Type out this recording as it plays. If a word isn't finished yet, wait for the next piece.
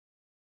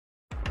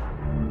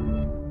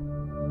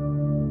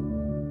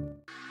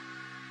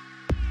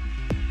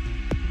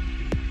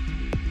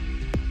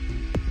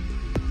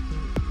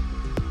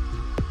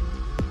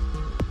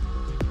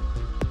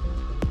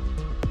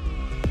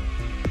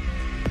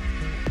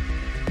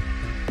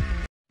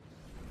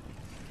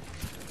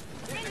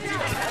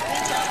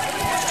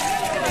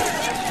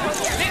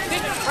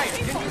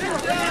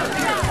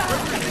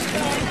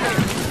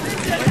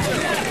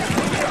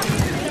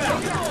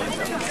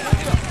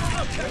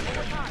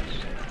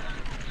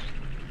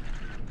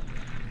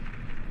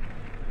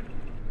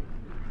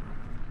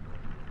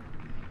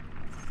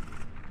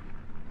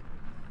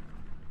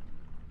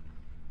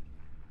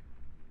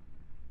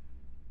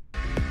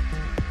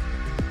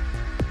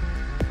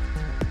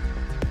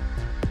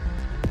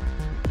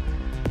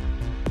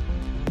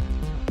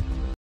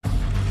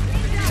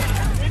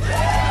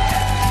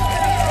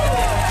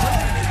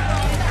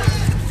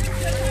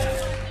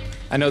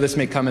I know this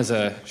may come as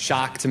a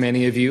shock to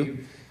many of you,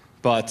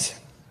 but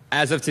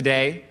as of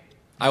today,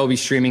 I will be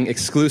streaming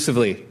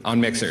exclusively on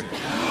Mixer.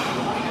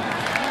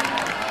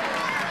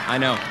 I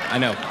know,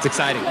 it's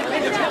exciting.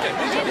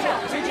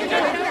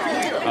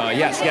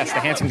 Yes, the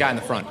handsome guy in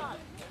the front.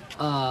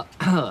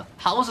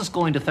 How is this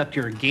going to affect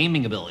your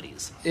gaming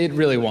abilities? It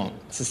really won't.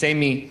 It's the same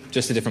me,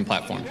 just a different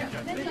platform.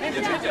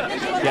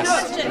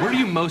 Yes. What are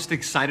you most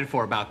excited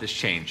for about this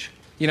change?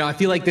 You know, I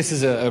feel like this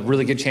is a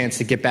really good chance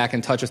to get back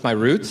in touch with my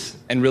roots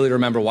and really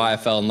remember why I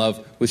fell in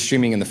love with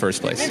streaming in the first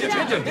place.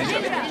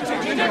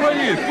 Ninja, right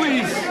here,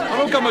 please. I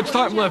don't got much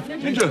time left.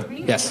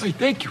 Ninja. Yes. Hey,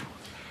 thank you.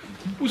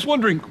 I was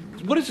wondering,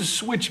 what does a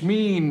switch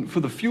mean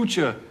for the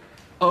future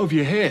of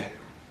your hair?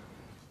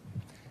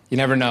 You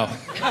never know.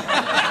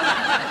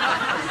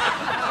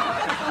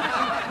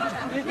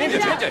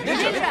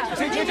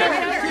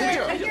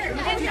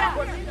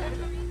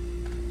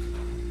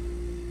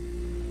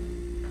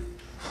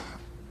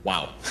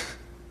 Wow.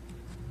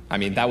 I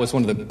mean, that was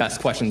one of the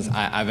best questions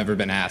I've ever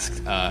been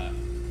asked.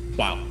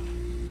 Wow.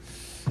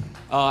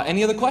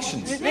 Any other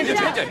questions?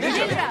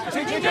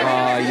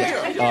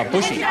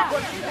 Bushy.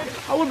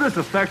 How will this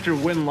affect your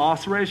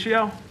win-loss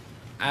ratio?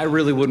 I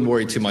really wouldn't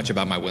worry too much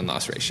about my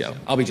win-loss ratio.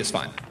 I'll be just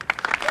fine.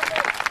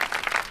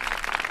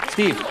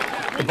 Steve,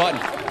 the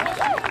button.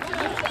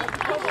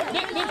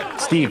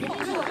 Steve.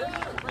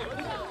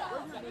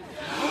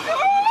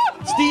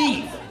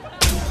 Steve!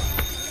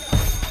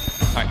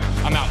 All right,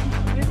 I'm out.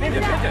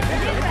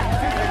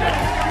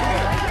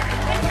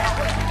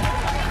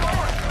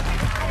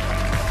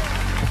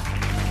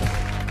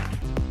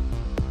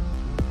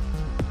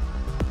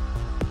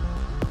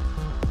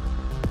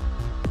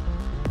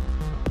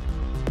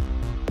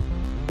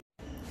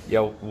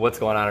 Yo, what's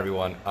going on,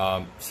 everyone?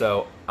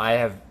 So I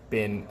have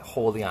been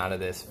holding on to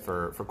this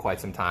for quite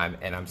some time,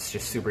 and I'm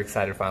just super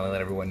excited to finally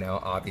let everyone know.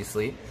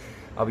 Obviously,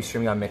 I'll be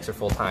streaming on Mixer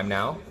full time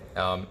now,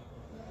 and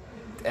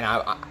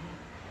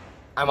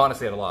I'm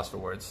honestly at a loss for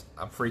words.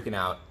 I'm freaking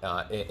out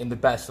in the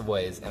best of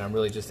ways, and I'm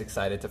really just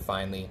excited to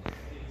finally.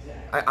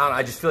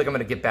 I just feel like I'm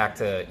gonna get back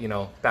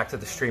to back to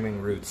the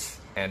streaming roots,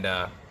 and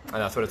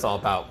that's what it's all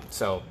about.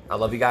 So I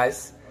love you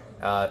guys.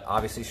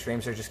 Obviously,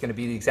 streams are just gonna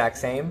be the exact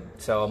same,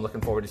 so I'm looking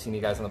forward to seeing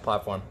you guys on the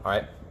platform. All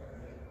right,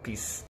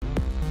 peace.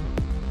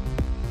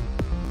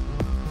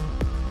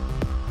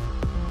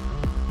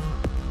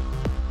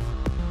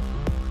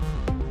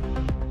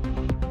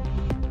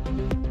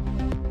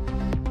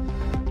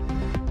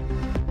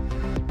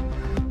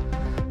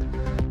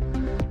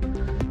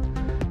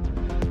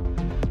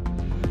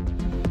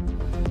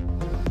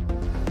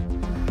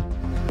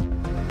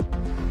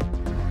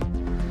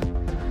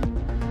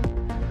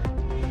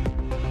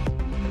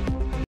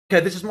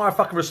 Okay, this is my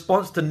fucking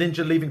response to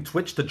Ninja leaving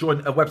Twitch to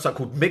join a website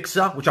called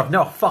Mixer, which I've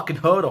never fucking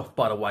heard of,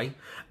 by the way.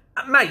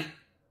 Mate,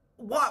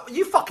 what?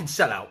 You fucking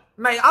sell out.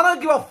 Mate, I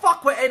don't give a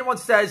fuck what anyone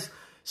says.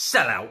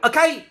 Sell out,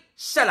 okay?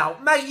 Sell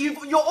out. Mate,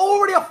 you're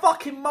already a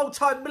fucking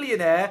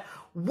multi-millionaire.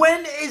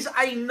 When is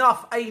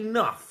enough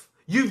enough?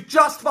 You've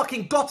just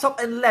fucking got up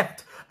and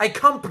left a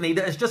company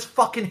that has just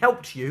fucking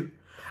helped you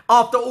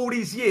after all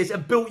these years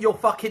and built your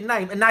fucking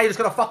name, and now you're just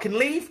gonna fucking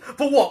leave?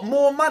 For what,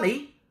 more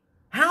money?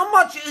 How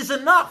much is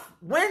enough?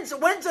 When's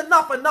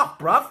enough,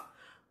 bruv?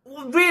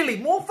 Really?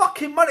 More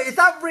fucking money? Is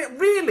that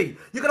really?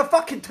 You're gonna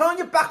fucking turn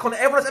your back on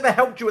everyone that's ever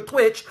helped you at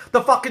Twitch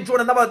to fucking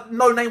join another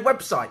no-name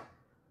website?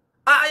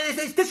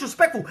 It's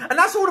disrespectful. And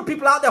that's all the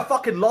people out there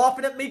fucking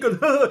laughing at me going,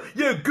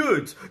 yeah,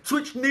 good.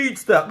 Twitch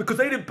needs that because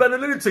they didn't ban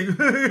anything.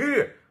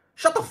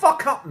 Shut the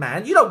fuck up,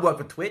 man. You don't work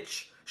for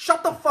Twitch.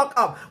 Shut the fuck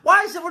up.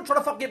 Why is everyone trying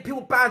to fucking get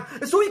people banned?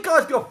 It's all you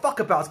guys give a fuck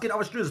about. It's getting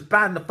other streamers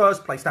banned in the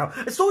first place now.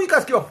 It's all you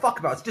guys give a fuck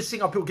about. It's just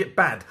seeing how people get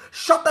banned.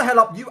 Shut the hell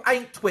up. You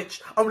ain't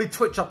Twitch. Only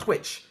Twitch are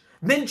Twitch.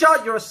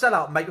 Ninja, you're a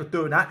sellout, mate. You're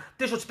doing that.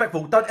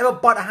 Disrespectful. Don't ever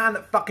bite the hand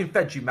that fucking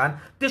fed you, man.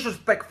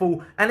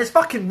 Disrespectful. And it's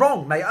fucking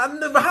wrong, mate.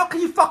 How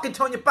can you fucking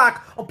turn your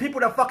back on people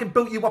that fucking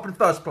built you up in the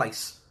first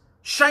place?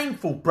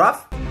 Shameful,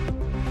 bruv.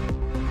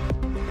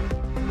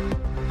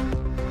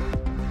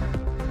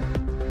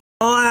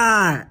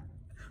 Alright.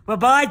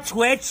 Bye-bye,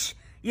 Twitch.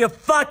 You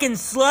fucking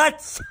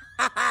sluts.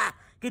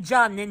 Good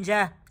job,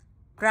 Ninja.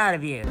 Proud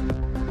of you.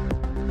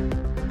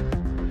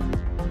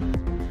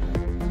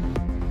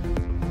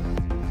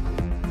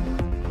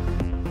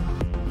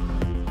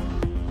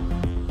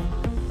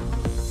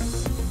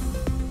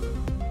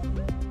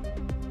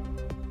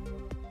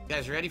 You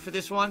guys ready for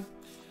this one?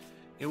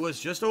 It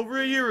was just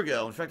over a year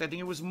ago. In fact, I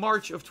think it was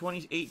March of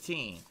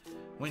 2018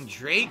 when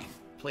Drake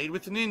played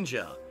with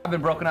Ninja. I've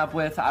been broken up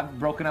with. I've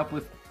broken up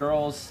with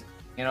girls.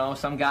 You know,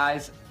 some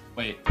guys.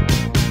 Wait.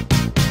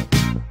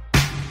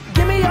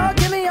 Give me your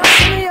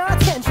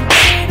attention,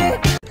 baby.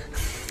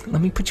 Let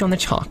me put you on the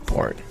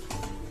chalkboard.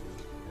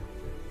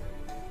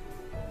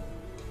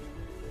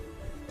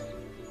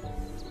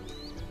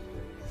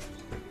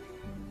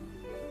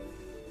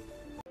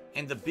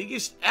 And the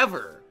biggest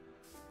ever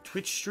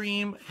Twitch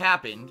stream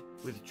happened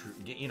with,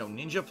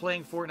 Ninja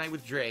playing Fortnite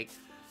with Drake.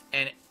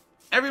 And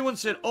everyone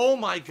said, oh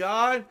my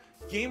god,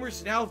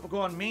 gamers now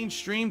go on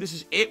mainstream. This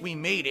is it. We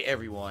made it,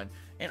 everyone.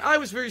 And I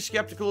was very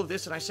skeptical of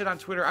this, and I said on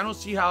Twitter, I don't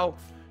see how,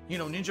 you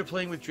know, Ninja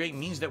playing with Drake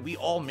means that we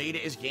all made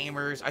it as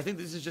gamers. I think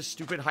this is just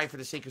stupid hype for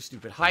the sake of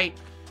stupid hype.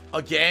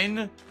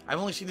 Again, I've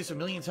only seen this a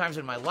million times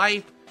in my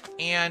life,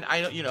 and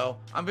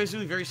I'm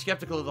basically very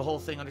skeptical of the whole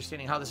thing,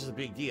 understanding how this is a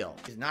big deal.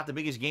 He's not the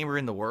biggest gamer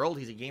in the world.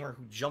 He's a gamer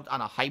who jumped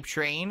on a hype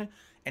train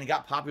and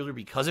got popular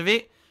because of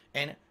it.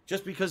 And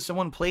just because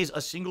someone plays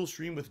a single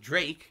stream with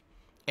Drake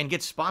and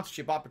gets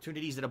sponsorship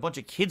opportunities that a bunch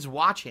of kids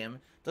watch him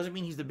doesn't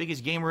mean he's the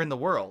biggest gamer in the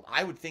world.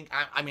 I would think,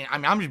 I'm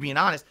just being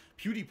honest,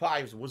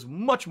 PewDiePie was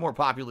much more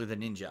popular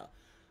than Ninja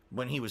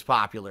when he was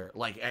popular,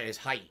 like at his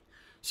height.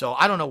 So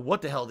I don't know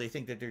what the hell they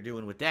think that they're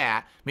doing with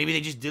that. Maybe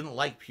they just didn't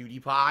like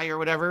PewDiePie or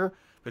whatever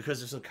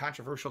because of some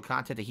controversial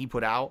content that he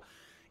put out.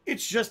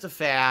 It's just a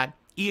fad.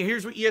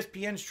 Here's what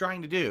ESPN's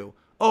trying to do.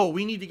 Oh,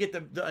 we need to get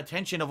the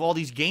attention of all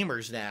these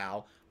gamers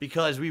now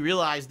because we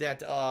realize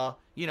that,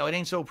 it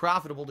ain't so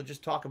profitable to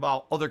just talk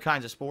about other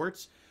kinds of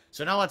sports.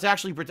 So now let's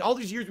actually pretend, all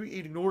these years we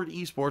ignored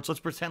esports, let's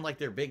pretend like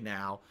they're big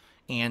now.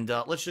 And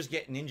let's just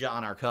get Ninja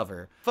on our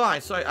cover.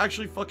 Fine, so I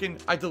actually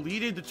I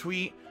deleted the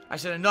tweet. I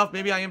said, enough,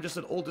 maybe I am just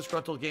an old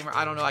disgruntled gamer.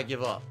 I don't know, I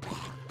give up.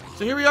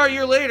 So here we are a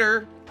year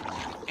later.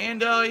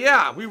 And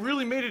yeah, we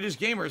really made it as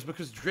gamers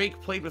because Drake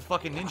played with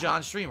fucking Ninja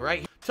on stream,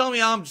 right? Tell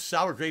me I'm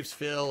Sour Grapes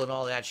Phil and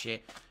all that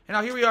shit. And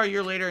now here we are a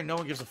year later and no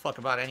one gives a fuck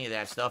about any of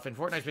that stuff. And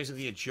Fortnite's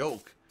basically a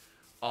joke.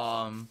 But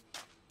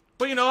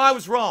I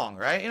was wrong,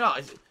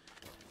 right?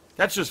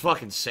 That's just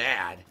fucking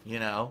sad,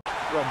 Remarkable.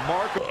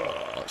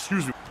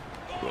 Excuse me.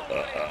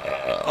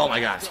 Oh my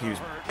god, excuse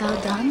me. Well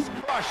done.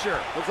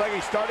 Rusher. Looks like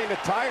he's starting to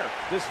tire.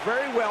 This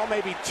very well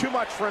may be too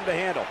much for him to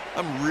handle.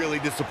 I'm really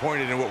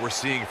disappointed in what we're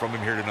seeing from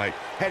him here tonight.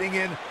 Heading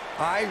in,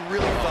 I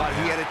really thought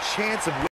he had a chance of